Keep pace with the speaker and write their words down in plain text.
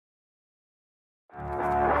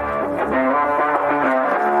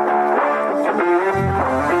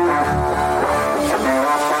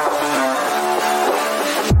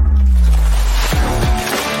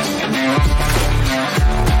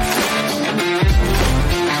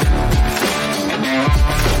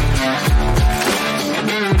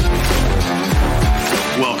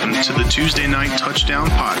to the Tuesday Night Touchdown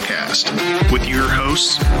Podcast with your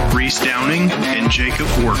hosts, Reese Downing and Jacob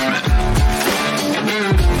Workman.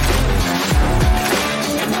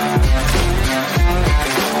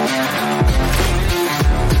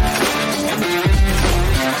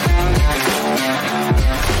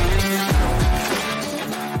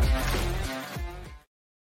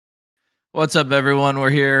 What's up, everyone?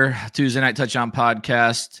 We're here, Tuesday Night Touchdown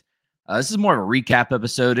Podcast. This is more of a recap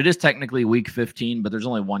episode. It is technically week 15, but there's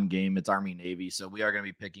only one game. It's Army-Navy, so we are going to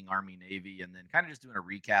be picking Army-Navy and then kind of just doing a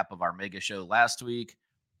recap of our mega show last week,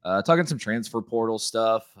 talking some transfer portal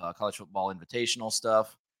stuff, college football invitational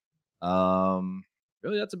stuff.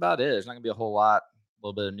 Really, that's about it. There's not going to be a whole lot, a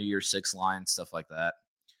little bit of New Year's Six line, stuff like that.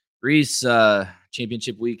 Reese,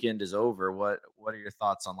 championship weekend is over. What are your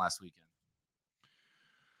thoughts on last weekend?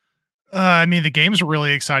 The games were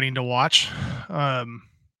really exciting to watch.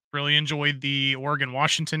 Really enjoyed the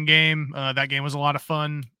Oregon-Washington game. That game was a lot of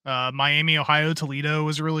fun. Miami, Ohio, Toledo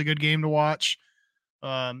was a really good game to watch.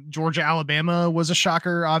 Georgia, Alabama was a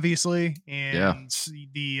shocker, obviously. And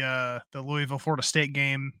the Louisville, Florida State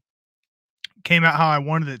game came out how I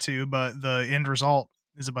wanted it to, but the end result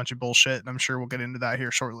is a bunch of bullshit. And I'm sure we'll get into that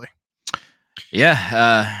here shortly.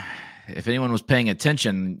 Yeah. If anyone was paying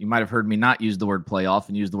attention, you might have heard me not use the word playoff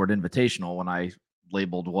and use the word invitational when I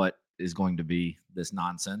labeled what is going to be this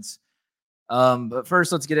nonsense. But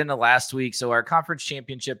first, let's get into last week. So our conference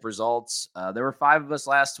championship results, there were 5 of us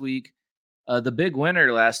last week. The big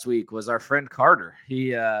winner last week was our friend Carter. He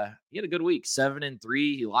had a good week, 7-3.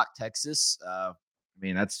 He locked Texas.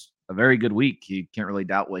 That's a very good week. You can't really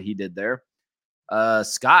doubt what he did there.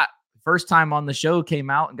 Scott, first time on the show, came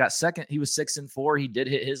out and got second. He was 6-4. He did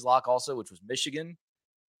hit his lock also, which was Michigan.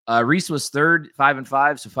 Reese was third,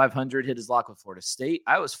 5-5, so 500, hit his lock with Florida State.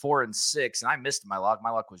 I was 4-6, and I missed my lock. My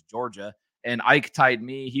lock was Georgia, and Ike tied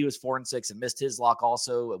me. He was 4-6 and missed his lock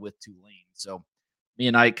also with Tulane. So me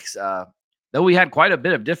and Ike, though we had quite a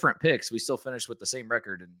bit of different picks, we still finished with the same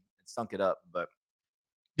record and stunk it up. But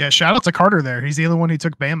yeah, shout out to Carter there. He's the other one who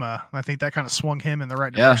took Bama. I think that kind of swung him in the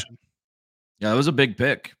right direction. Yeah, it was a big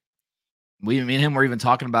pick. Me and him were even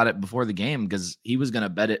talking about it before the game because he was going to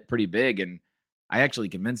bet it pretty big, and I actually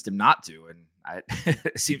convinced him not to, and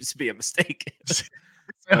it seems to be a mistake.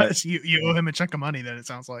 You owe him a chunk of money, then it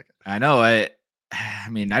sounds like. I know. I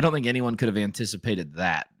don't think anyone could have anticipated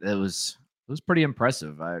that. It was pretty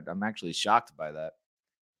impressive. I'm actually shocked by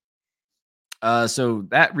that. So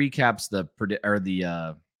that recaps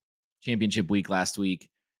the championship week last week.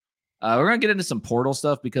 We're going to get into some portal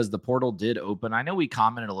stuff because the portal did open. I know we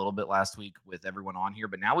commented a little bit last week with everyone on here,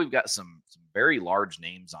 but now we've got some very large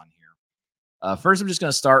names on here. First, I'm just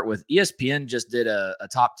going to start with ESPN just did a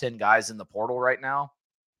top 10 guys in the portal right now.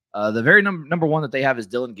 The very number one that they have is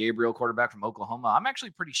Dylan Gabriel, quarterback from Oklahoma. I'm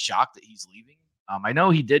actually pretty shocked that he's leaving. I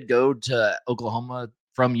know he did go to Oklahoma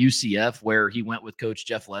from UCF where he went with Coach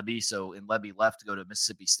Jeff Lebby. And Lebby left to go to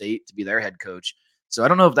Mississippi State to be their head coach. So I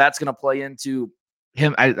don't know if that's going to play into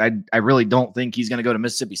him. I really don't think he's going to go to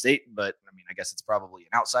Mississippi State, but I guess it's probably an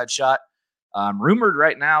outside shot. Rumored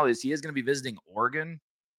right now is he is going to be visiting Oregon,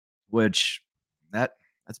 which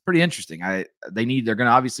that's pretty interesting. They're going to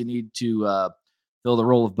obviously need to fill the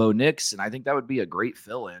role of Bo Nix, and I think that would be a great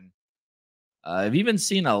fill-in. I've even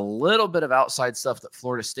seen a little bit of outside stuff that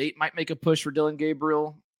Florida State might make a push for Dylan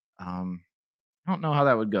Gabriel. I don't know how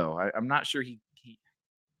that would go. I'm not sure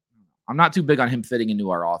I'm not too big on him fitting into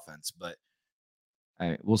our offense, but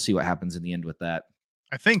we'll see what happens in the end with that.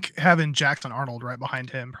 I think having Jackson Arnold right behind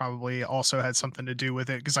him probably also had something to do with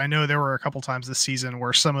it, because I know there were a couple times this season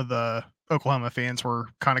where some of the Oklahoma fans were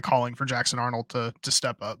kind of calling for Jackson Arnold to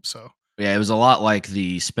step up. So yeah, it was a lot like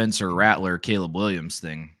the Spencer Rattler, Caleb Williams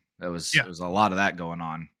thing. There was a lot of that going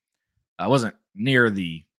on. I wasn't near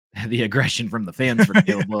the aggression from the fans for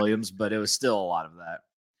Caleb Williams, but it was still a lot of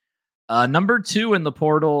that. Number 2 in the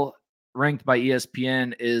portal, ranked by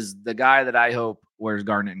ESPN, is the guy that I hope wears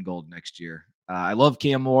garnet and gold next year. I love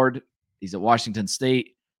Cam Ward. He's at Washington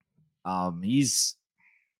State. He's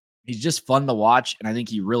just fun to watch, and I think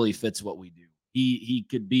he really fits what we do. He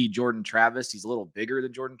could be Jordan Travis. He's a little bigger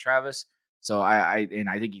than Jordan Travis, so I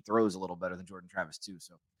think he throws a little better than Jordan Travis too.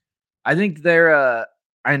 So I think they're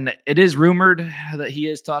and it is rumored that he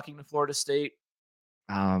is talking to Florida State.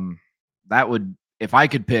 That would, if I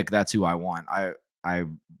could pick, that's who I want. I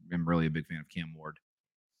am really a big fan of Cam Ward.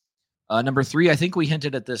 Number 3, I think we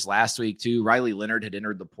hinted at this last week too. Riley Leonard had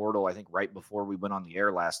entered the portal, I think, right before we went on the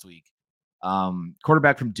air last week.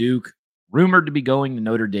 Quarterback from Duke, rumored to be going to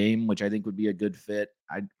Notre Dame, which I think would be a good fit.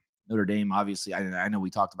 Notre Dame, obviously, I know we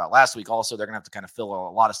talked about last week also, they're going to have to kind of fill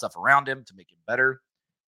a lot of stuff around him to make him better.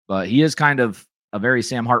 But he is kind of a very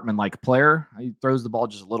Sam Hartman-like player. He throws the ball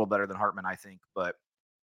just a little better than Hartman, I think. But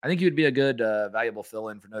I think he would be a good, valuable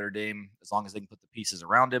fill-in for Notre Dame as long as they can put the pieces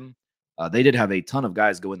around him. They did have a ton of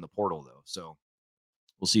guys go in the portal, though. So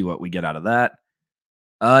we'll see what we get out of that.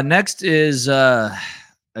 Next is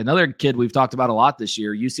another kid we've talked about a lot this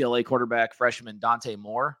year, UCLA quarterback freshman Dante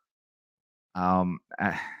Moore. I'm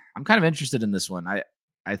kind of interested in this one.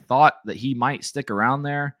 I thought that he might stick around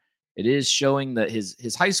there. It is showing that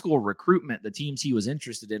his high school recruitment, the teams he was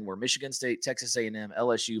interested in were Michigan State, Texas A&M,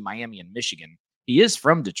 LSU, Miami, and Michigan. He is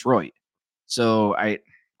from Detroit. So I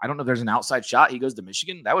don't know if there's an outside shot he goes to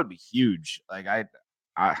Michigan. That would be huge. Like I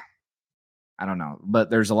don't know, but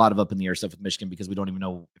there's a lot of up in the air stuff with Michigan because we don't even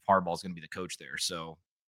know if Harbaugh is going to be the coach there. So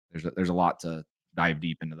there's a lot to dive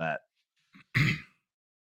deep into that.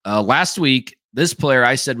 Last week, this player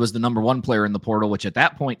I said was the number one player in the portal, which at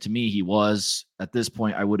that point to me he was. At this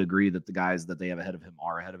point, I would agree that the guys that they have ahead of him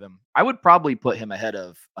are ahead of him. I would probably put him ahead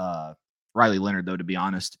of Riley Leonard, though, to be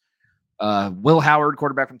honest. Will Howard,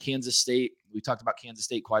 quarterback from Kansas State. We talked about Kansas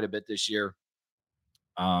State quite a bit this year.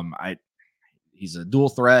 He's a dual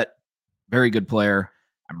threat. Very good player.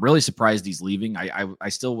 I'm really surprised he's leaving. I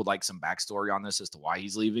still would like some backstory on this as to why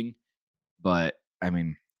he's leaving. But, I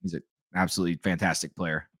mean, he's an absolutely fantastic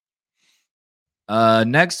player.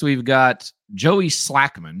 Next, we've got Joey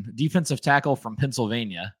Slackman, defensive tackle from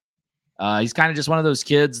Pennsylvania. He's kind of just one of those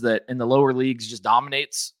kids that in the lower leagues just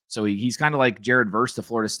dominates. So he's kind of like Jared Verse to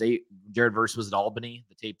Florida State. Jared Verse was at Albany.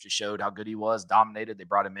 The tape just showed how good he was, dominated. They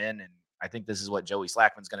brought him in, and I think this is what Joey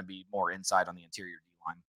Slackman's going to be more inside on the interior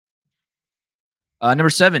D-line. Number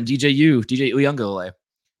 7, DJ Uyunglele.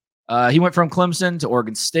 He went from Clemson to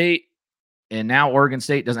Oregon State, and now Oregon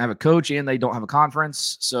State doesn't have a coach, and they don't have a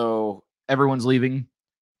conference, so everyone's leaving.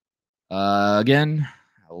 Again,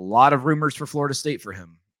 a lot of rumors for Florida State for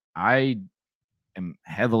him. I am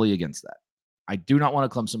heavily against that. I do not want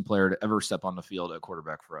a Clemson player to ever step on the field at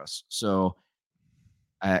quarterback for us. So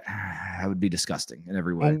that would be disgusting in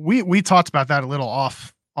every way. Well, we talked about that a little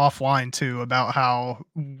offline too, about how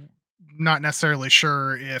not necessarily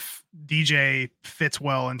sure if DJ fits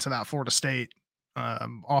well into that Florida State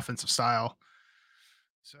offensive style.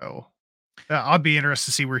 So I'll be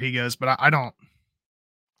interested to see where he goes, but I don't.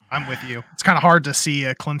 I'm with you. It's kind of hard to see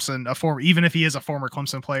a Clemson, even if he is a former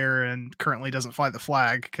Clemson player and currently doesn't fly the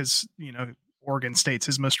flag, because Oregon State's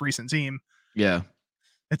his most recent team. Yeah,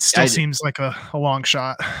 it still seems like a long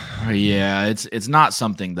shot. Yeah, it's not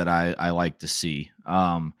something that I like to see.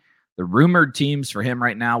 The rumored teams for him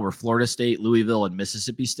right now were Florida State, Louisville, and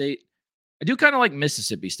Mississippi State. I do kind of like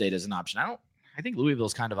Mississippi State as an option. I think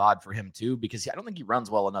Louisville's kind of odd for him too, because I don't think he runs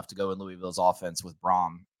well enough to go in Louisville's offense with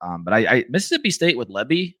Braum. But I Mississippi State with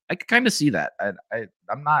Lebby, I could kind of see that.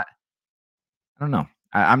 I'm not. I don't know.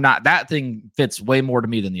 I'm not. That thing fits way more to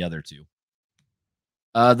me than the other two.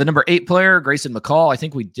 The number 8 player, Grayson McCall. I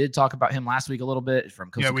think we did talk about him last week a little bit from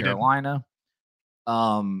Coastal Carolina.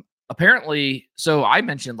 Apparently, so I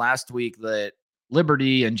mentioned last week that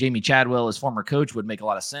Liberty and Jamie Chadwell, his former coach, would make a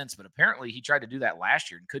lot of sense, but apparently he tried to do that last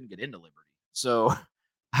year and couldn't get into Liberty. So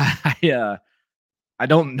I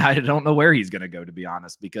don't know where he's going to go, to be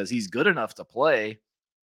honest, because he's good enough to play,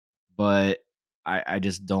 but I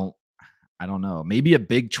just don't know. Maybe a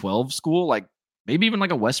Big 12 school, like maybe even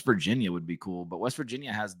like a West Virginia would be cool, but West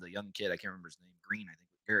Virginia has the young kid. I can't remember his name. Green, I think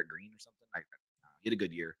Garrett Green or something. He had a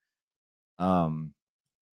good year.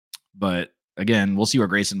 But again, we'll see where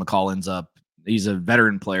Grayson McCall ends up. He's a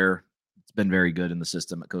veteran player. It's been very good in the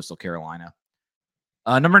system at Coastal Carolina.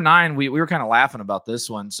 Number 9, we were kind of laughing about this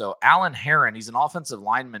one. So Alan Heron, he's an offensive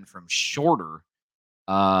lineman from Shorter.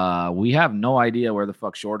 We have no idea where the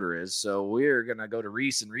fuck Shorter is. So we're going to go to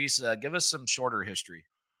Reese. And Reese, give us some Shorter history.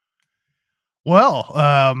 Well,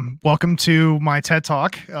 welcome to my TED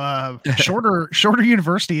Talk. Shorter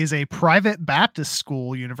University is a private Baptist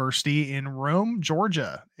school university in Rome,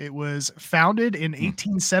 Georgia. It was founded in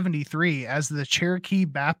 1873 as the Cherokee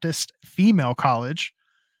Baptist Female College,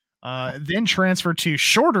 then transferred to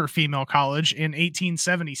Shorter Female College in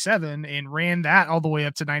 1877 and ran that all the way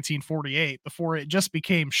up to 1948 before it just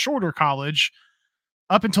became Shorter College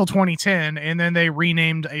up until 2010, and then they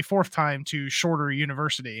renamed a 4th time to Shorter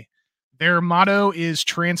University. Their motto is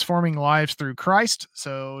transforming lives through Christ.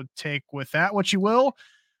 So take with that what you will.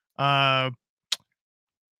 Let's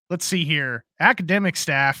see here. Academic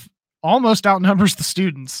staff almost outnumbers the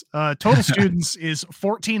students. Total students is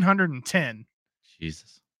 1,410.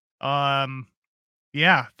 Jesus.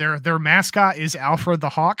 Yeah, their mascot is Alfred the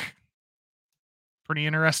Hawk. Pretty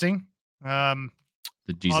interesting. The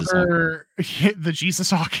Jesus Hawk. The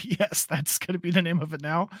Jesus Hawk. Yes, that's going to be the name of it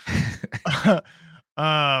now.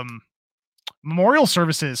 Memorial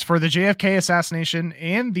services for the JFK assassination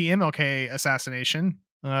and the MLK assassination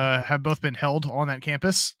have both been held on that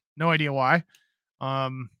campus. No idea why.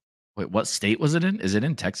 Wait, what state was it in? Is it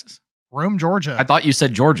in Texas? Rome, Georgia. I thought you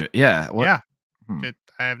said Georgia. Yeah. What? Yeah.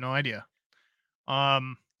 I have no idea.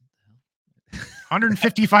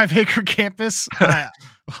 155 acre campus. I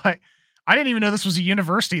didn't even know this was a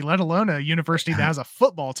university, let alone a university that has a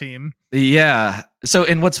football team. Yeah. So,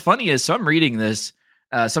 and what's funny is, so I'm reading this,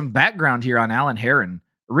 some background here on Alan Heron,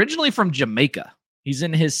 originally from Jamaica. He's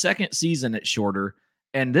in his second season at Shorter.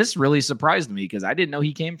 And this really surprised me because I didn't know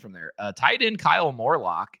he came from there. Tight end Kyle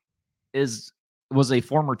Morlock was a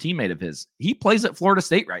former teammate of his. He plays at Florida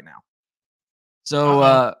State right now.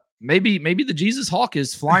 So maybe the Jesus Hawk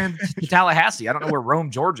is flying to Tallahassee. I don't know where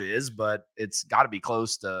Rome, Georgia is, but it's got to be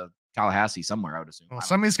close to Tallahassee somewhere, I would assume. Well,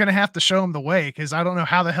 somebody's going to have to show him the way, because I don't know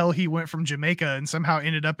how the hell he went from Jamaica and somehow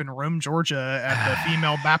ended up in Rome, Georgia at the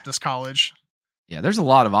Female Baptist College. Yeah, there's a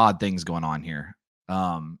lot of odd things going on here.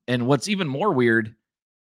 And what's even more weird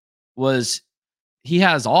was he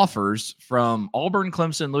has offers from Auburn,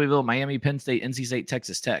 Clemson, Louisville, Miami, Penn State, NC State,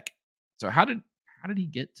 Texas Tech. So how did he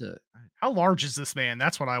get to? How large is this man?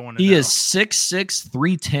 That's what I want to know. He is 6'6",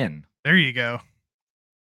 310. There you go.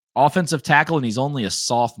 Offensive tackle, and he's only a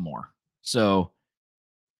sophomore. So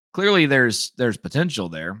clearly there's potential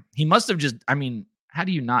there. He must have just, I mean, how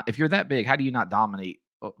do you not, if you're that big, how do you not dominate?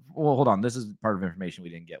 Well, hold on. This is part of information we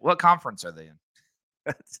didn't get. What conference are they in?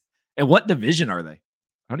 And what division are they?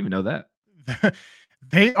 I don't even know that.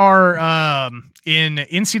 They are in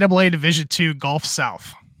NCAA Division II Gulf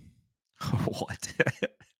South. What?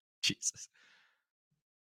 Jesus.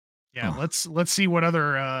 Yeah, let's see what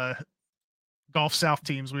other Gulf South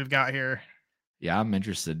teams we've got here. Yeah, I'm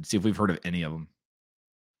interested. See if we've heard of any of them.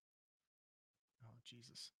 Oh,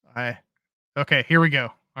 Jesus. Okay, here we go.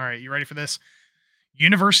 All right, you ready for this?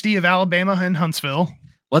 University of Alabama in Huntsville.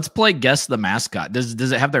 Let's play Guess the Mascot. Does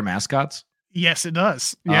it have their mascots? Yes, it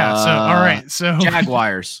does. Yeah. So all right. So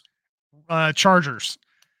Jaguars. Chargers.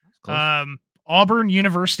 Auburn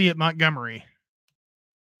University at Montgomery.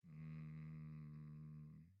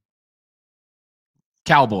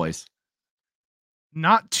 Cowboys.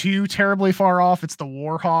 Not too terribly far off. It's the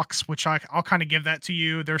Warhawks, which I'll kind of give that to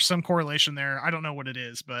you. There's some correlation there. I don't know what it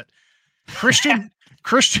is, but Christian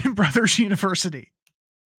Brothers University.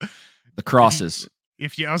 The Crosses.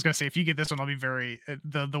 I was gonna say, if you get this one, I'll be very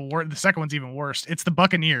the second one's even worse. It's the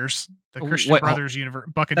Buccaneers, the Christian Brothers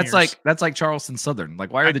Buccaneers. That's like Charleston Southern.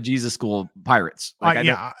 Like, why are the Jesus School Pirates? Like,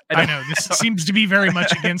 I know. This seems to be very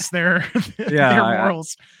much against their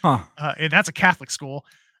morals. That's a Catholic school.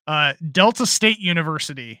 Delta State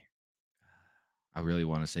University. I really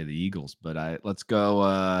want to say the Eagles, but let's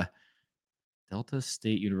go Delta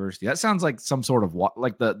State University. That sounds like some sort of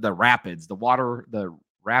like the Rapids, the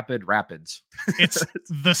Rapid Rapids. It's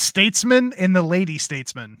the Statesman and the Lady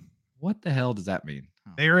Statesman. What the hell does that mean?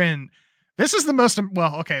 They're in. This is the most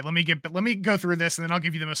well. Okay, let me go through this, and then I'll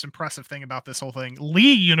give you the most impressive thing about this whole thing.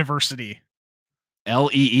 Lee University.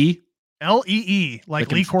 Lee. Lee,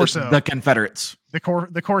 like Lee Corso. The Confederates. The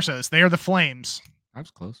Corsos. They are the Flames. I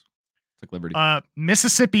was close. It's like Liberty.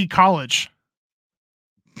 Mississippi College.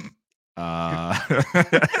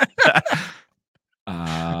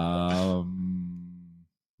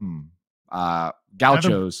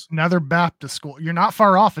 Gauchos. Another Baptist school. You're not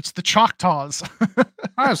far off. It's the Choctaws.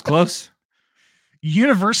 I was close.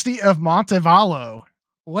 University of Montevallo.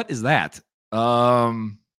 What is that?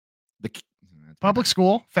 The public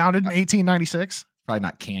school founded in 1896. Probably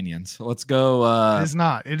not Canyons. So let's go. It is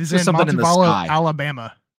not. It is in Montevallo,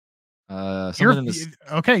 Alabama.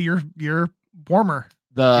 Okay, you're warmer.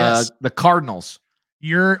 The Cardinals.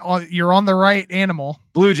 You're on the right animal.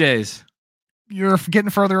 Blue Jays. You're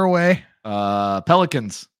getting further away.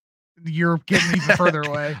 Pelicans. You're getting even further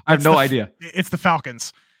away. I have no idea. It's the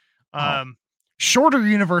Falcons. Shorter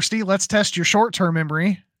University. Let's test your short-term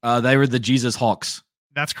memory. They were the Jesus Hawks.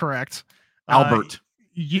 That's correct. Albert.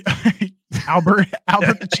 Albert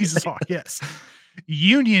the Jesus Hawk. Yes.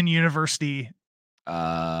 Union University.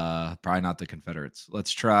 Probably not the Confederates.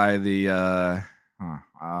 Let's try the.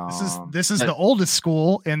 This is the oldest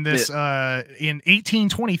school in this. In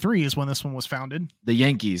 1823 is when this one was founded. The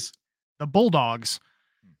Yankees. The Bulldogs.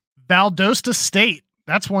 Valdosta State.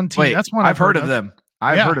 That's one team. Wait, that's one I've heard of them.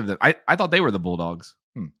 I've heard of them. I thought they were the Bulldogs.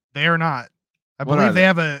 They are not. I believe they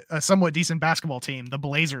have a somewhat decent basketball team. The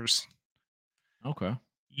Blazers. Okay.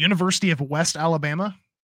 University of West Alabama.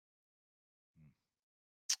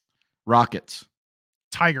 Rockets.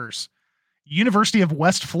 Tigers. University of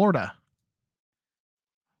West Florida.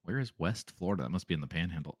 Where is West Florida? That must be in the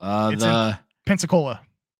Panhandle. It's in Pensacola.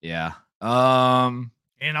 Yeah.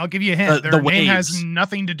 And I'll give you a hint. The Their name has Waves.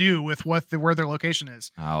 nothing to do with where their location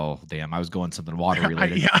is. Oh, damn. I was going something water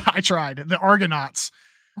related. I tried. The Argonauts.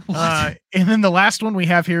 What? And then the last one we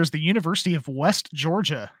have here is the University of West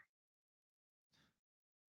Georgia.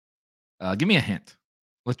 Give me a hint.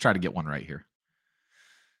 Let's try to get one right here.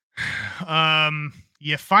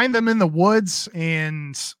 You find them in the woods,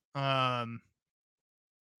 and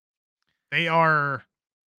they are,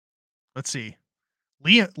 let's see,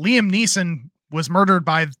 Liam Neeson was murdered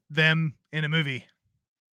by them in a movie.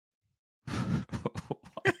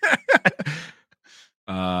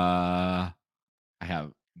 I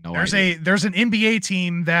have no idea. There's an NBA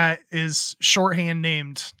team that is shorthand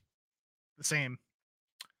named the same.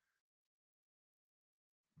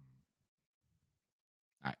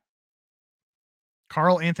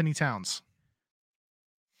 Karl Anthony Towns.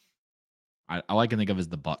 All I can think of is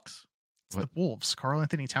the Bucks. It's the Wolves. Karl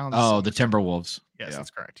Anthony Towns. Oh, the Timberwolves. Yes, that's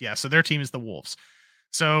correct. Yeah, so their team is the Wolves.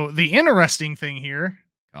 So the interesting thing here,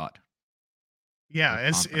 God. Yeah,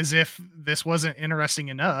 as if this wasn't interesting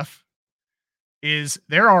enough, is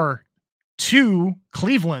there are 2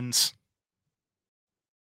 Clevelands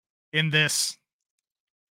in this.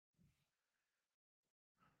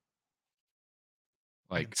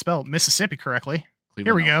 Like spell Mississippi correctly. Cleveland,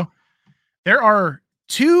 here we go. There are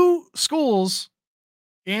 2 schools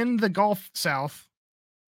in the Gulf South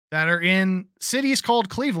that are in cities called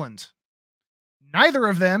Cleveland. Neither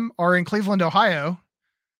of them are in Cleveland, Ohio,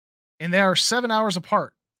 and they are 7 hours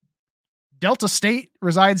apart. Delta State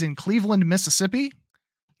resides in Cleveland, Mississippi,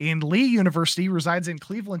 and Lee University resides in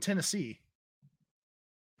Cleveland, Tennessee.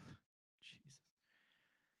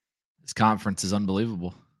 This conference is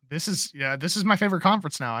unbelievable. This is my favorite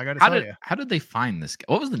conference now. I got to tell you. How did they find this?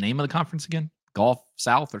 What was the name of the conference again? Gulf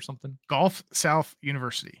South or something? Gulf South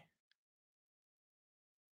University.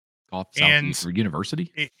 Gulf South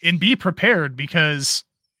University? And be prepared because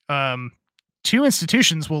 2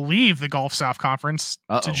 institutions will leave the Gulf South Conference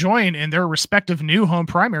to join in their respective new home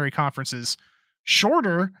primary conferences.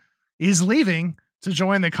 Shorter is leaving to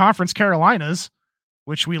join the Conference Carolinas,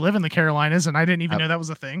 which we live in the Carolinas, and I didn't even know that was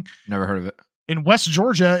a thing. Never heard of it. And West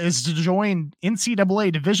Georgia is to join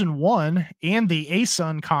NCAA Division I and the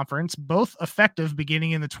ASUN Conference, both effective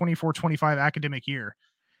beginning in the 24-25 academic year.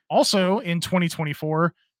 Also in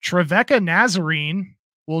 2024, Trevecca Nazarene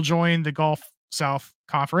will join the Gulf South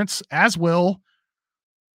Conference, as will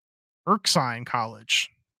Erskine College.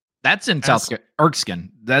 That's in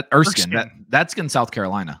Erskine. That's in South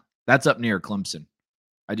Carolina. That's up near Clemson.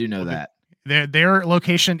 I do know that. Their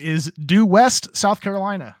location is due west, South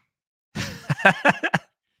Carolina.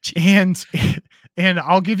 and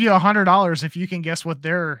I'll give you $100 if you can guess what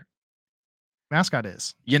their mascot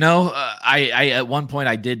is. I at one point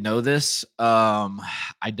I did know this.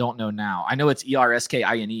 I don't know now. I know it's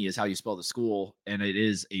ERSKINE is how you spell the school, and it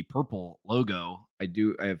is a purple logo.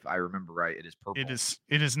 If I remember right, it is purple.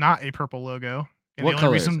 It is not a purple logo. And what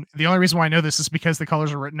color is it? The only reason why I know this is because the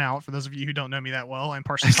colors are written out. For those of you who don't know me that well, I'm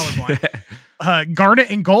partially colorblind.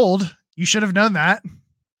 Garnet and gold. You should have known that.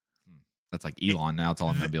 That's like Elon now. It's all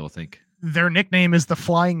I'm going to be able to think. Their nickname is the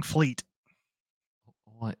Flying Fleet.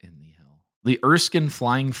 What in the hell? The Erskine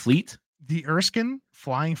Flying Fleet? The Erskine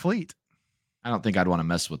Flying Fleet. I don't think I'd want to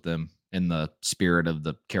mess with them in the spirit of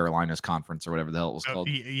the Carolinas Conference or whatever the hell it was called.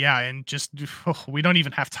 Yeah, and we don't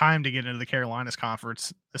even have time to get into the Carolinas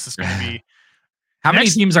Conference. This is going to be... How many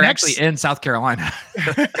teams are actually in South Carolina?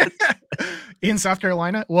 In South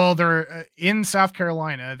Carolina? Well, they're in South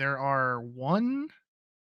Carolina. There are 1,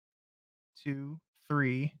 2,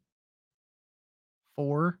 3,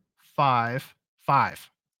 4, 5.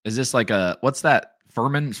 Is this like what's that?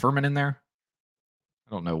 Furman in there?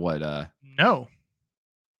 I don't know what. No.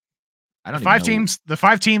 I don't. The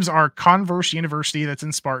 5 teams are Converse University, that's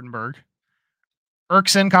in Spartanburg,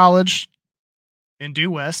 Erskine College in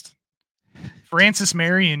Due West, Francis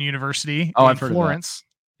Marion University in Florence.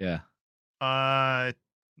 Yeah.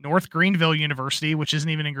 North Greenville University, which isn't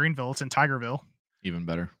even in Greenville, it's in Tigerville. Even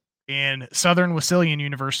better. And Southern Wesleyan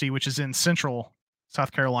University, which is in Central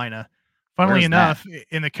South Carolina. Funnily enough,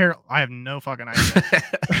 in the I have no fucking idea.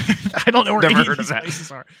 I don't know where any of these places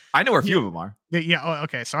are. I know where a few of them are. Yeah. Oh,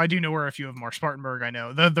 okay. So I do know where a few of them are. Spartanburg, I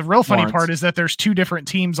know. The real funny part is that there's 2 different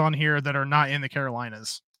teams on here that are not in the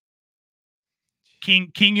Carolinas.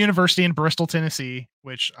 King University in Bristol, Tennessee,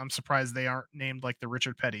 which I'm surprised they aren't named like the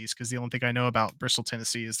Richard Petty's, because the only thing I know about Bristol,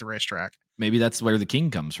 Tennessee is the racetrack. Maybe that's where the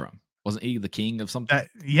king comes from. Wasn't he the king of something?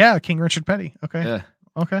 King Richard Petty. Okay. Yeah.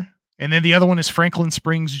 Okay. And then the other one is Franklin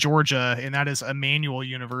Springs, Georgia, and that is Emmanuel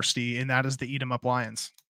University, and that is the Eat 'em Up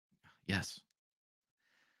Lions. Yes.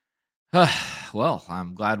 Well,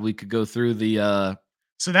 I'm glad we could go through the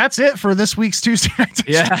So that's it for this week's Tuesday Night.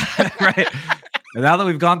 Yeah, right. And now that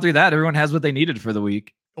we've gone through that, everyone has what they needed for the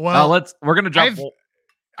week. Well, we're going to drop.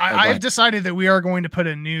 I've decided that we are going to put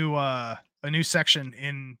a new section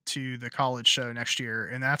into the college show next year,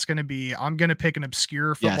 and that's going to be, I'm going to pick an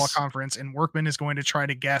obscure football conference, and Workman is going to try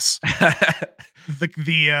to guess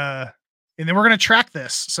and then we're going to track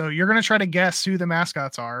this. So you're going to try to guess who the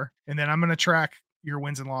mascots are, and then I'm going to track your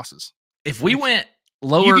wins and losses. If we went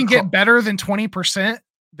lower, you can get better than 20%,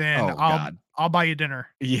 then I'll buy you dinner.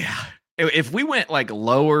 Yeah. If we went like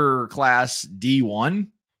lower class D1,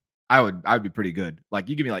 I'd be pretty good. Like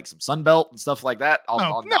you give me like some Sunbelt and stuff like that.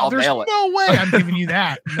 I'll there's nail it. No way I'm giving you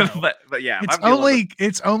that. No. but yeah,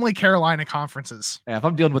 it's only Carolina conferences. Yeah, if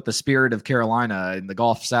I'm dealing with the spirit of Carolina in the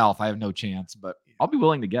Gulf South, I have no chance. But I'll be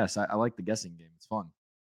willing to guess. I like the guessing game. It's fun.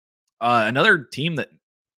 Another team that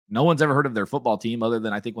no one's ever heard of their football team other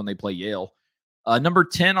than I think when they play Yale. Number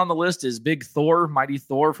 10 on the list is Big Thor, Mighty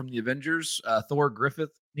Thor from the Avengers. Thor Griffith.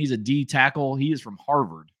 He's a D tackle. He is from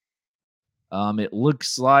Harvard. It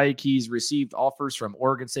looks like he's received offers from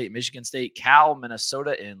Oregon State, Michigan State, Cal,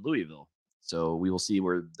 Minnesota, and Louisville. So we will see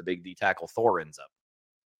where the big D tackle Thor ends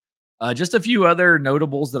up. Just a few other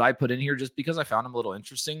notables that I put in here just because I found them a little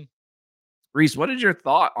interesting. Reese, what is your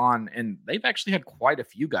thought on, and they've actually had quite a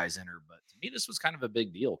few guys enter, but to me, this was kind of a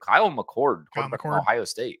big deal. Kyle McCord, quarterback from Ohio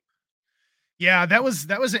State. Yeah, that was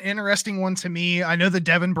an interesting one to me. I know that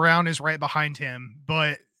Devin Brown is right behind him,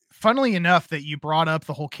 but funnily enough that you brought up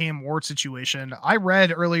the whole Cam Ward situation, I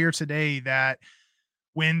read earlier today that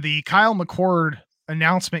when the Kyle McCord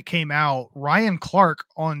announcement came out, Ryan Clark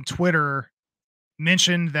on Twitter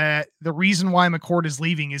mentioned that the reason why McCord is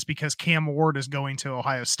leaving is because Cam Ward is going to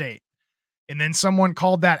Ohio State. And then someone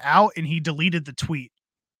called that out and he deleted the tweet.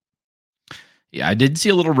 Yeah, I did see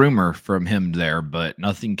a little rumor from him there, but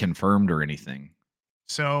nothing confirmed or anything.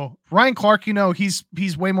 So Ryan Clark, he's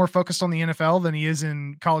way more focused on the NFL than he is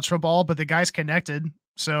in college football, but the guy's connected.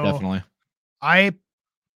 So definitely. I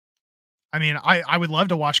would love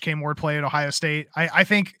to watch Cam Ward play at Ohio State. I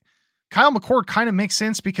think Kyle McCord kind of makes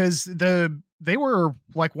sense because they were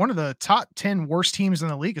like one of the top 10 worst teams in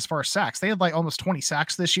the league as far as sacks. They had like almost 20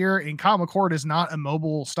 sacks this year, and Kyle McCord is not a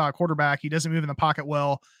mobile style quarterback. He doesn't move in the pocket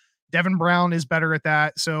well. Devin Brown is better at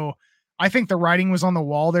that. So I think the writing was on the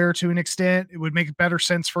wall there to an extent. It would make better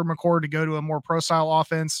sense for McCord to go to a more pro style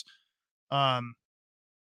offense.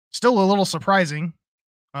 Still a little surprising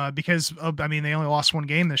because they only lost one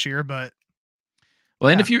game this year, but. Well,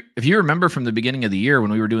 and if you remember from the beginning of the year when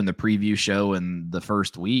we were doing the preview show in the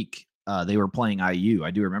first week, they were playing IU.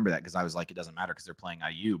 I do remember that because I was like, it doesn't matter because they're playing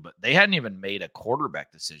IU, but they hadn't even made a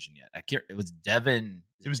quarterback decision yet. It was Devin.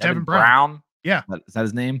 It was Devin Brown. Yeah. Is that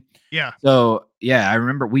his name? Yeah. So, yeah, I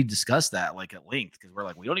remember we discussed that like at length because we're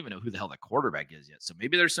like, we don't even know who the hell that quarterback is yet. So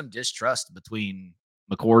maybe there's some distrust between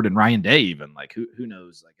McCord and Ryan Day even. Like, who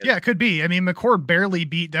knows? Like, yeah, it could be. I mean, McCord barely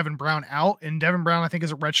beat Devin Brown out, and Devin Brown, I think,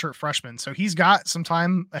 is a redshirt freshman. So he's got some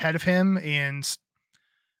time ahead of him, and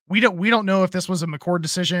we don't know if this was a McCord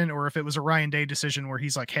decision or if it was a Ryan Day decision where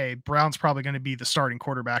he's like, hey, Brown's probably going to be the starting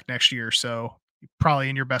quarterback next year. So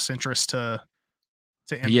probably in your best interest to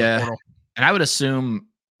enter the portal. And I would assume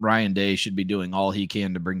Ryan Day should be doing all he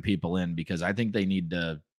can to bring people in because I think they need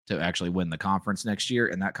to actually win the conference next year,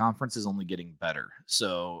 and that conference is only getting better.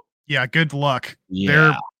 So yeah, good luck.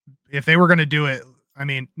 Yeah. If they were going to do it, I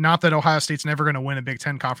mean, not that Ohio State's never going to win a Big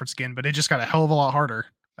Ten conference again, but it just got a hell of a lot harder.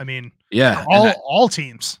 I mean, yeah, all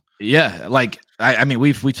teams. Yeah, like I mean,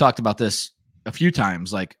 we talked about this a few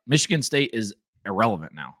times. Like Michigan State is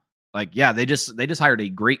irrelevant now. Like, yeah, they just hired a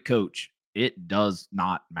great coach. It does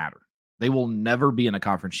not matter. They will never be in a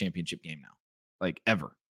conference championship game now, like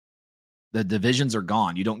ever. The divisions are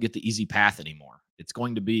gone. You don't get the easy path anymore. It's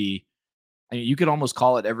going to be, I mean, you could almost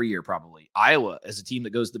call it every year probably. Iowa is a team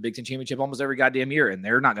that goes to the Big Ten championship almost every goddamn year, and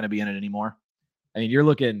they're not going to be in it anymore. I mean, you're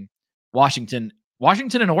looking Washington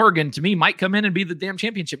and Oregon, to me, might come in and be the damn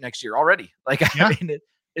championship next year already. Like, yeah. I mean,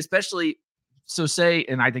 especially, so say,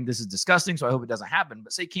 and I think this is disgusting, so I hope it doesn't happen,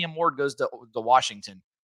 but say Cam Ward goes to Washington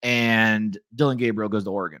and Dylan Gabriel goes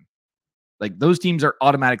to Oregon. Like, those teams are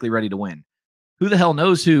automatically ready to win. Who the hell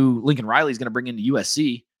knows who Lincoln Riley is going to bring into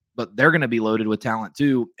USC, but they're going to be loaded with talent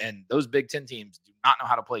too. And those Big Ten teams do not know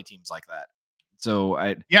how to play teams like that. So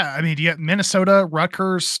I mean, you got Minnesota,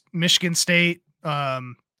 Rutgers, Michigan State,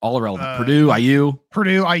 all irrelevant. Purdue,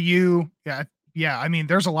 IU. Yeah. I mean,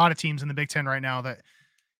 there's a lot of teams in the Big Ten right now that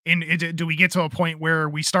do we get to a point where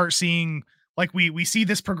we start seeing, like we see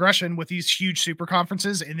this progression with these huge super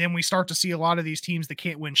conferences, and then we start to see a lot of these teams that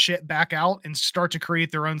can't win shit back out and start to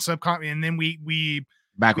create their own subconference. And then we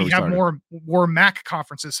have more MAC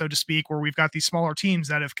conferences, so to speak, where we've got these smaller teams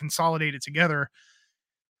that have consolidated together.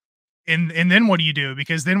 And then what do you do?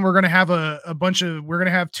 Because then we're going to have we're going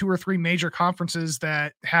to have 2 or 3 major conferences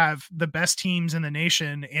that have the best teams in the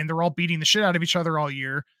nation, and they're all beating the shit out of each other all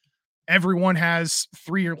year. Everyone has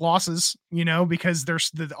 3-year losses, because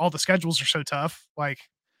all the schedules are so tough. Like,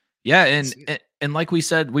 yeah. And like we've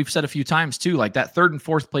said a few times too, like that 3rd and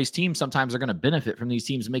 4th place team sometimes are going to benefit from these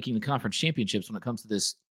teams making the conference championships when it comes to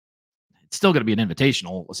this. It's still going to be an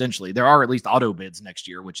invitational, essentially. There are at least auto bids next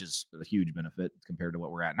year, which is a huge benefit compared to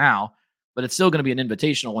what we're at now. But it's still going to be an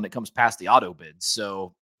invitational when it comes past the auto bids.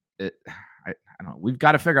 So I don't know. We've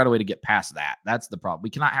got to figure out a way to get past that. That's the problem. We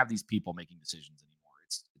cannot have these people making decisions anymore.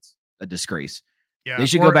 It's a disgrace. Yeah, they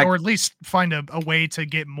should go back, or at least find a way to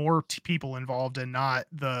get more people involved and not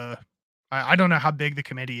the. I don't know how big the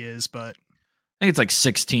committee is, but I think it's like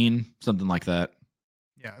 16, something like that.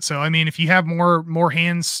 Yeah. So, I mean, if you have more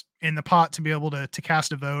hands in the pot to be able to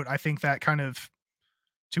cast a vote, I think that kind of,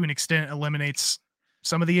 to an extent, eliminates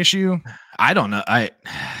some of the issue. I don't know.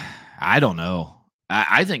 I don't know.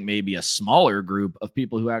 I think maybe a smaller group of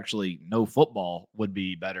people who actually know football would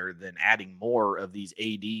be better than adding more of these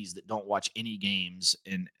ADs that don't watch any games.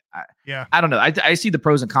 And I don't know. I see the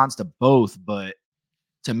pros and cons to both, but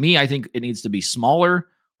to me, I think it needs to be smaller,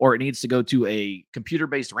 or it needs to go to a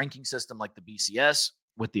computer-based ranking system like the BCS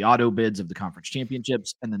with the auto bids of the conference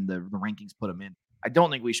championships, and then the rankings put them in. I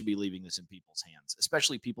don't think we should be leaving this in people's hands,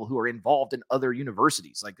 especially people who are involved in other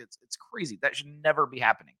universities. Like, it's crazy. That should never be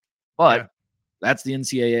happening. But that's the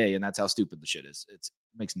NCAA, and that's how stupid the shit is. It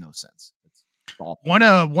makes no sense. It's awful.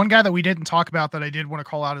 One guy that we didn't talk about that I did want to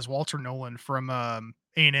call out is Walter Nolan from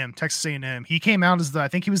A&M, Texas A&M. He came out as I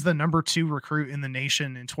think he was the number 2 recruit in the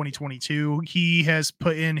nation in 2022. He has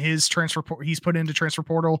put in his transfer. He's put into transfer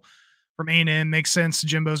portal from A&M. Makes sense.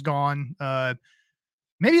 Jimbo's gone.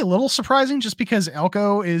 Maybe a little surprising just because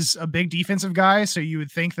Elko is a big defensive guy. So you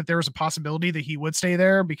would think that there was a possibility that he would stay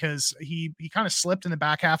there because he kind of slipped in the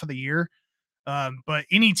back half of the year. But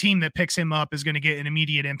any team that picks him up is going to get an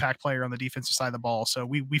immediate impact player on the defensive side of the ball. So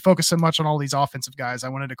we focus so much on all these offensive guys. I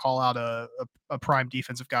wanted to call out a prime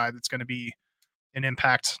defensive guy that's going to be an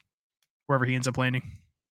impact wherever he ends up landing.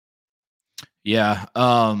 Yeah.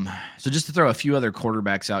 So just to throw a few other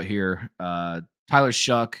quarterbacks out here, Tyler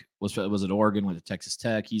Shuck was at Oregon, went to Texas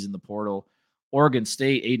Tech. He's in the portal. Oregon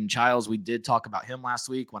State, Aiden Childs. We did talk about him last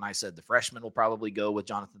week when I said the freshman will probably go with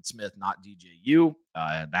Jonathan Smith, not DJU.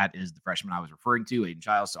 That is the freshman I was referring to, Aiden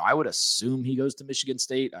Childs. So I would assume he goes to Michigan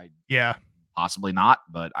State. Possibly not,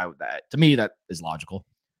 but to me, that is logical.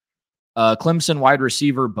 Clemson wide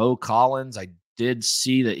receiver Bo Collins. I did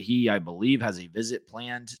see that he, I believe, has a visit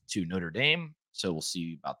planned to Notre Dame. So we'll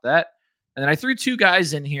see about that. And then I threw 2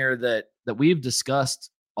 guys in here that we've discussed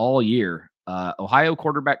all year. Ohio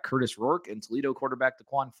quarterback Curtis Rourke and Toledo quarterback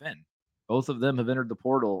DeQuan Finn. Both of them have entered the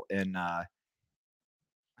portal, and I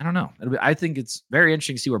don't know. I think it's very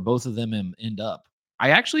interesting to see where both of them end up. I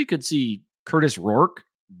actually could see Curtis Rourke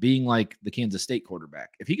being like the Kansas State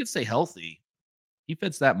quarterback. If he could stay healthy, he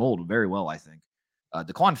fits that mold very well, I think.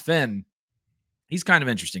 DeQuan Finn, he's kind of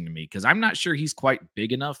interesting to me because I'm not sure he's quite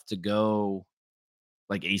big enough to go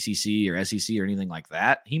like ACC or SEC or anything like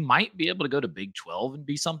that. He might be able to go to Big 12 and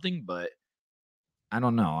be something, but I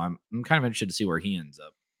don't know. I'm kind of interested to see where he ends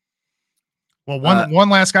up. Well, one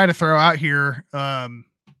last guy to throw out here,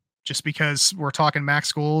 just because we're talking MAC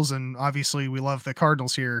schools, and obviously we love the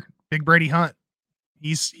Cardinals here. Big Brady Hunt.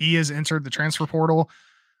 He has entered the transfer portal.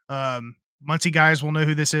 Muncie guys will know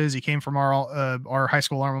who this is. He came from our high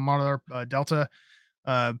school alma mater, Delta.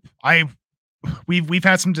 We've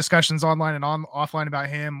had some discussions online and offline about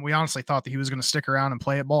him. We honestly thought that he was going to stick around and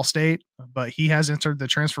play at Ball State, but he has entered the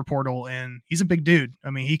transfer portal, and he's a big dude.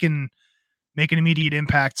 I mean, he can make an immediate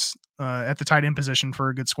impact at the tight end position for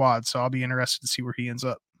a good squad. So I'll be interested to see where he ends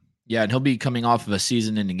up. Yeah, and he'll be coming off of a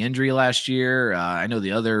season-ending injury last year. I know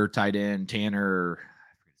the other tight end, Tanner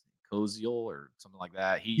Koziel or something like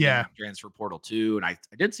that. He transfer portal too, and I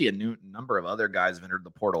did see a new number of other guys have entered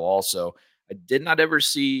the portal also. I did not ever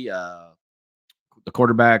see the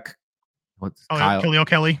quarterback. Khalil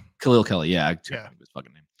Kelly. Khalil Kelly, yeah. His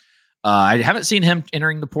fucking name. I haven't seen him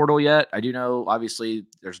entering the portal yet. I do know, obviously,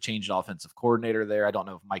 there's a changed offensive coordinator there. I don't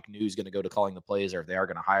know if Mike New is going to go to calling the plays or if they are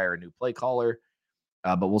going to hire a new play caller,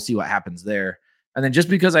 but we'll see what happens there. And then just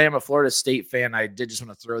because I am a Florida State fan, I did just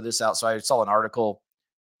want to throw this out. So I saw an article.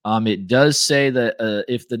 It does say that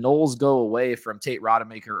if the Noles go away from Tate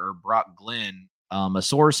Rodemaker or Brock Glenn, a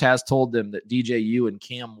source has told them that DJU and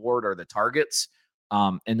Cam Ward are the targets,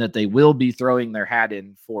 and that they will be throwing their hat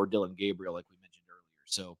in for Dylan Gabriel, like we mentioned earlier.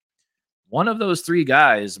 So one of those 3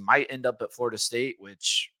 guys might end up at Florida State,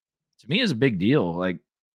 which to me is a big deal. Like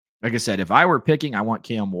I said, if I were picking, I want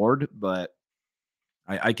Cam Ward, but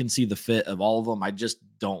I can see the fit of all of them. I just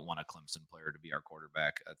don't want a Clemson player to be our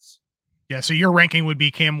quarterback. So your ranking would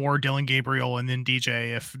be Cam Ward, Dylan Gabriel, and then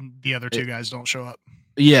DJ if the other two guys don't show up.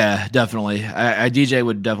 Yeah, definitely. DJ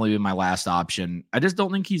would definitely be my last option. I just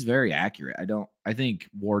don't think he's very accurate. I think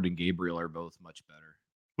Ward and Gabriel are both much better.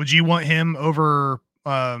 Would you want him over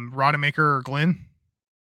Rodemaker or Glenn?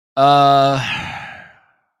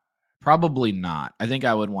 Probably not. I think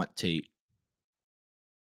I would want Tate.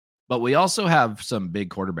 But we also have some big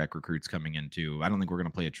quarterback recruits coming in too. I don't think we're going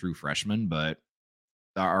to play a true freshman, but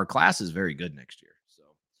our class is very good next year. So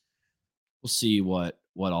we'll see what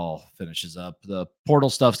all finishes up. The portal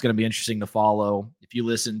stuff's going to be interesting to follow. If you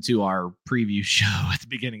listen to our preview show at the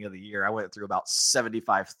beginning of the year, I went through about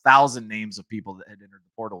 75,000 names of people that had entered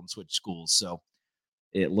the portal and switched schools. So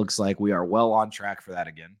it looks like we are well on track for that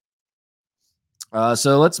again.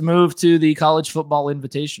 So let's move to the College Football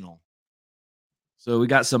Invitational. So we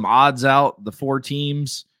got some odds out. The 4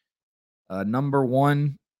 teams. Number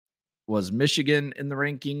 1 was Michigan in the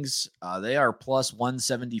rankings. They are plus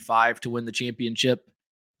 175 to win the championship.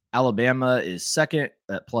 Alabama is second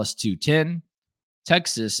at plus 210.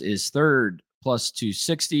 Texas is third, plus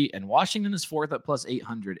 260. And Washington is fourth at plus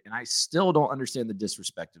 800. And I still don't understand the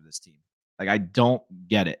disrespect of this team. Like, I don't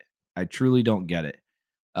get it. I truly don't get it.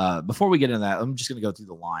 Before we get into that, I'm just going to go through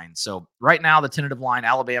the line. So right now, the tentative line,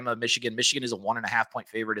 Alabama, Michigan. Michigan is a 1.5 point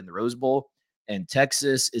favorite in the Rose Bowl, and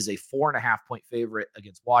Texas is a 4.5 point favorite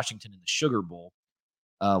against Washington in the Sugar Bowl.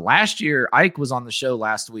 Last year, Ike was on the show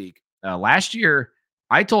last week. Last year,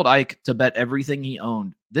 I told Ike to bet everything he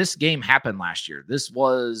owned. This game happened last year. This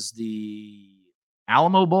was the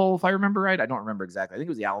Alamo Bowl, if I remember right. I don't remember exactly. I think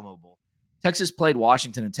it was the Alamo Bowl. Texas played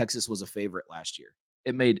Washington, and Texas was a favorite last year.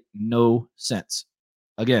 It made no sense.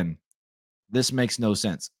 Again, this makes no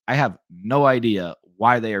sense. I have no idea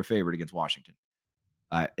why they are favored against Washington.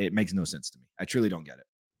 It makes no sense to me. I truly don't get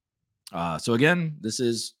it. So again, this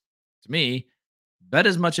is, to me, bet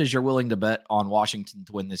as much as you're willing to bet on Washington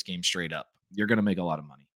to win this game straight up. You're going to make a lot of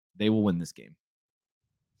money. They will win this game.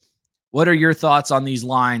 What are your thoughts on these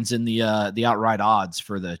lines and the outright odds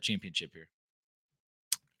for the championship here?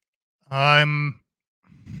 I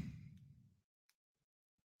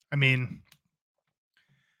mean,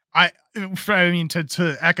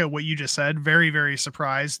 to echo what you just said, very, very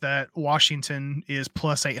surprised that Washington is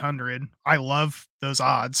plus 800. I love those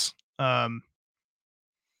odds.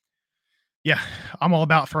 Yeah, I'm all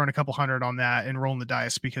about throwing a couple hundred on that and rolling the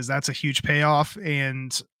dice because that's a huge payoff.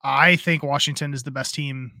 And I think Washington is the best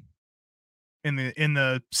team in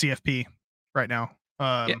the CFP right now.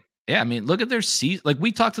 Yeah, I mean, look at their season. Like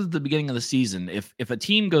we talked at the beginning of the season, if a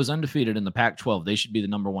team goes undefeated in the Pac-12, they should be the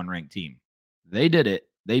number 1 ranked team. They did it.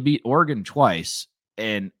 They beat Oregon twice,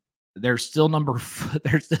 and they're still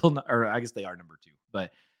or I guess they are number 2,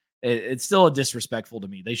 but it's still disrespectful to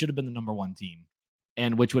me. They should have been the number 1 team,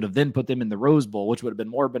 and which would have then put them in the Rose Bowl, which would have been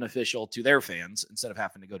more beneficial to their fans instead of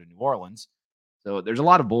having to go to New Orleans. So there's a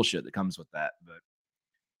lot of bullshit that comes with that. But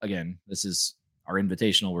again, this is our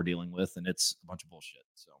invitational we're dealing with, and it's a bunch of bullshit.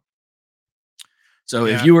 So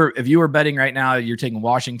yeah. if you were betting right now, you're taking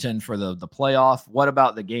Washington for the playoff. What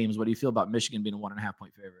about the games? What do you feel about Michigan being a 1.5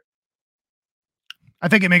 point favorite? I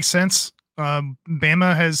think it makes sense.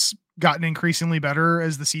 Bama has gotten increasingly better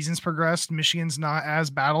as the season's progressed. Michigan's not as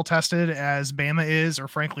battle tested as Bama is, or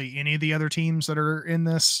frankly, any of the other teams that are in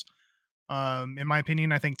this. In my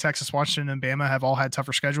opinion, I think Texas, Washington, and Bama have all had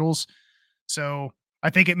tougher schedules. So I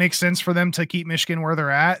think it makes sense for them to keep Michigan where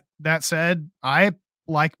they're at. That said, I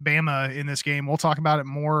like Bama in this game. We'll talk about it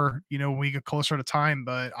more, when we get closer to time,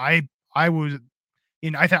 but I would,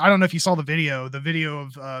 I don't know if you saw the video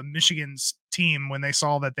of Michigan's team when they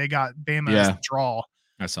saw that they got Bama as the draw.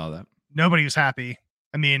 I saw that. Nobody was happy.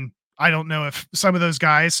 I mean, I don't know if some of those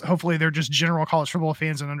guys, hopefully they're just general college football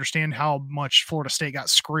fans and understand how much Florida State got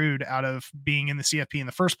screwed out of being in the CFP in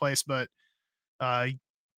the first place. But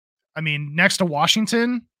next to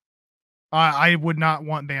Washington, I would not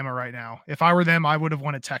want Bama right now. If I were them, I would have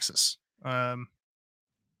wanted Texas. As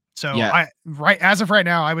of right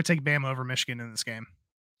now, I would take Bama over Michigan in this game.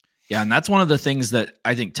 Yeah, and that's one of the things that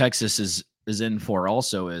I think Texas is in for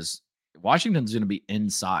also is Washington's going to be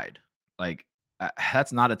inside. Like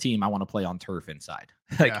that's not a team I want to play on turf inside.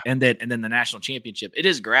 And then the national championship, it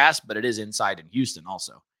is grass, but it is inside in Houston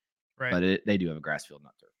also. Right. But they do have a grass field,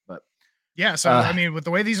 not turf. But yeah, so with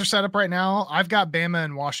the way these are set up right now, I've got Bama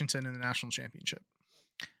and Washington in the national championship.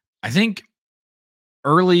 I think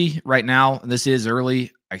early right now, and this is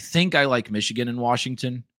early, I think I like Michigan and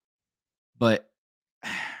Washington, but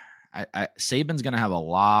Saban's going to have a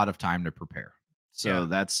lot of time to prepare. So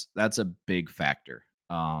that's a big factor.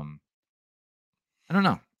 I don't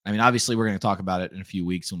know. I mean, obviously, we're going to talk about it in a few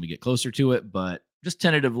weeks when we get closer to it, but just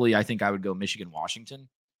tentatively, I think I would go Michigan, Washington.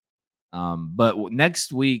 But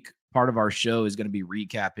next week, part of our show is going to be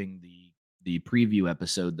recapping the preview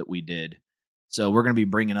episode that we did. So we're going to be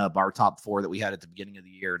bringing up our top 4 that we had at the beginning of the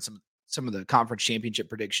year and some of the conference championship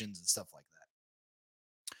predictions and stuff like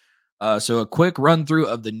that. So a quick run through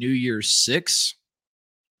of the New Year's 6.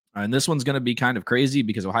 And this one's going to be kind of crazy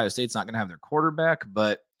because Ohio State's not going to have their quarterback.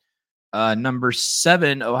 But number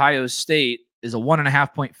 7, Ohio State, is a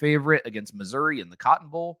 1.5-point favorite against Missouri in the Cotton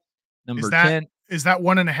Bowl. Number 10. Is that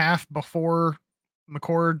 1.5 before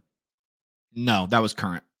McCord? No, that was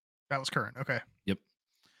current. That was current. Okay. Yep.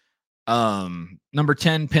 Number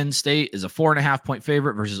 10, Penn State, is a 4.5-point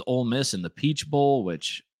favorite versus Ole Miss in the Peach Bowl,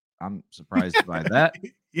 which I'm surprised by that.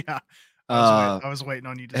 Yeah. I was waiting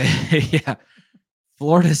on you to yeah.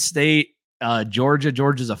 Florida State,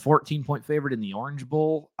 Georgia's a 14-point favorite in the Orange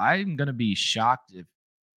Bowl. I'm going to be shocked if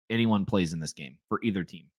anyone plays in this game for either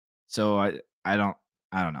team. So I don't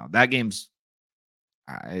know. That game's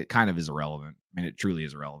it kind of is irrelevant. I mean, it truly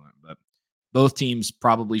is irrelevant, but both teams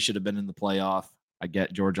probably should have been in the playoff. I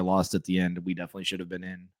get Georgia lost at the end. We definitely should have been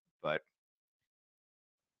in, but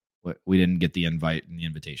we didn't get the invite in the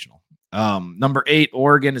invitational. Number 8,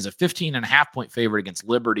 Oregon, is a 15.5-point favorite against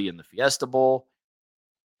Liberty in the Fiesta Bowl.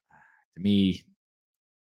 To me,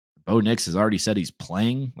 Bo Nix has already said he's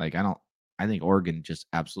playing. Like, I think Oregon just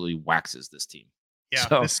absolutely waxes this team.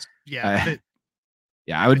 Yeah. So,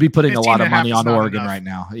 I would be putting a lot of money on Oregon right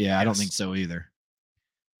now. Yeah, yes. I don't think so either.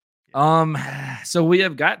 So we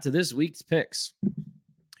have got to this week's picks.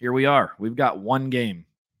 Here we are. We've got one game.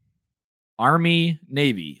 Army,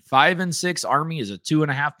 Navy. 5-6 Army is a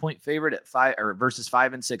 2.5-point favorite at 5 versus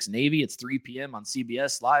 5-6 Navy. It's 3 p.m. on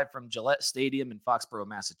CBS live from Gillette Stadium in Foxborough,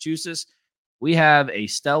 Massachusetts. We have a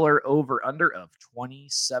stellar over/under of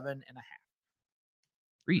 27.5.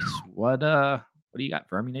 Reese, what do you got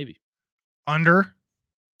for Army, Navy? Under.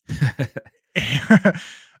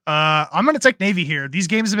 I'm going to take Navy here. These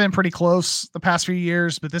games have been pretty close the past few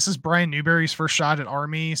years, but this is Brian Newberry's first shot at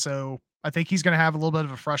Army, so I think he's going to have a little bit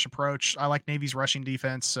of a fresh approach. I like Navy's rushing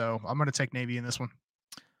defense, so I'm going to take Navy in this one.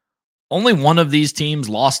 Only one of these teams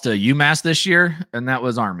lost to UMass this year, and that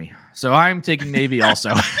was Army. So I'm taking Navy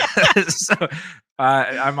also. So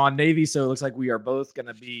I'm on Navy, so it looks like we are both going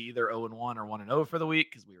to be either 0-1 or 1-0 for the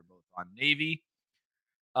week because we are both on Navy.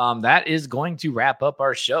 That is going to wrap up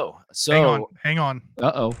our show. So hang on.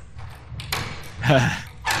 Uh-oh.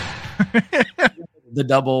 The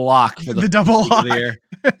double lock for the double lock.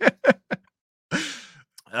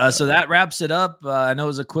 So that wraps it up. I know it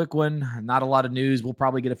was a quick one. Not a lot of news. We'll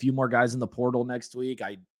probably get a few more guys in the portal next week.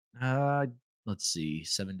 Let's see,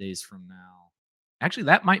 7 days from now. Actually,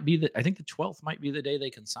 that might be I think the 12th might be the day they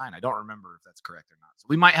can sign. I don't remember if that's correct or not. So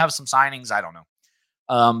we might have some signings. I don't know.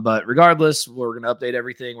 But regardless, we're going to update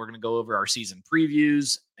everything. We're going to go over our season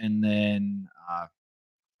previews. And then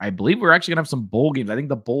I believe we're actually going to have some bowl games. I think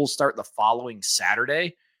the bowls start the following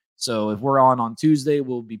Saturday. So if we're on Tuesday,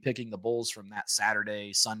 we'll be picking the bowls from that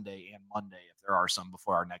Saturday, Sunday, and Monday, if there are some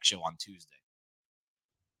before our next show on Tuesday.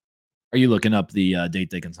 Are you looking up the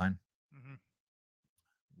date they can sign? Mm-hmm.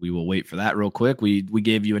 We will wait for that real quick. We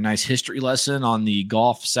gave you a nice history lesson on the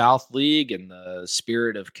Gulf South League and the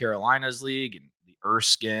Spirit of Carolinas League and the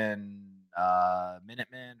Erskine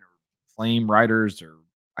Minutemen or Flame Riders, or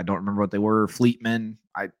I don't remember what they were. Fleetmen.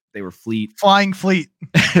 They were Flying Fleet.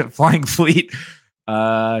 Flying Fleet.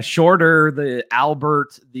 Shorter, the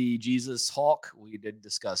Albert, the Jesus Hawk. We did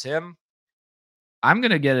discuss him. I'm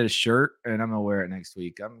going to get a shirt and I'm going to wear it next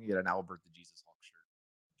week. I'm going to get an Albert, the Jesus Hawk shirt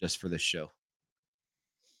just for this show.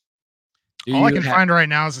 All I can find right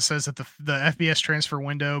now is it says that the FBS transfer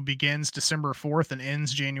window begins December 4th and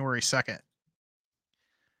ends January 2nd.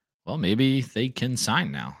 Well, maybe they can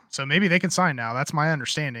sign now. So maybe they can sign now. That's my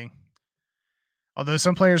understanding. Although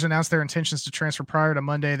some players announced their intentions to transfer prior to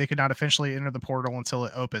Monday, they could not officially enter the portal until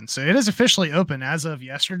it opens. So it is officially open as of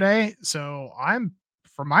yesterday. So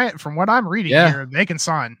from what I'm reading here, they can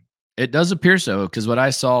sign. It does appear so, because what I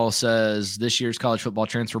saw says this year's college football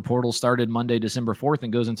transfer portal started Monday, December 4th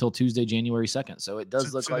and goes until Tuesday, January 2nd. So it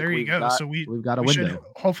does look like we've got a window. Should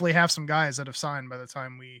hopefully have some guys that have signed by the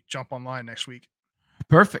time we jump online next week.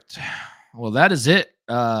 Perfect. Well, that is it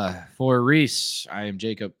for Reese. I am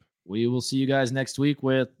Jacob. We will see you guys next week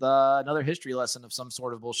with another history lesson of some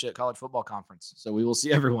sort of bullshit college football conference. So we will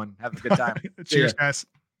see everyone. Have a good time. Cheers, guys.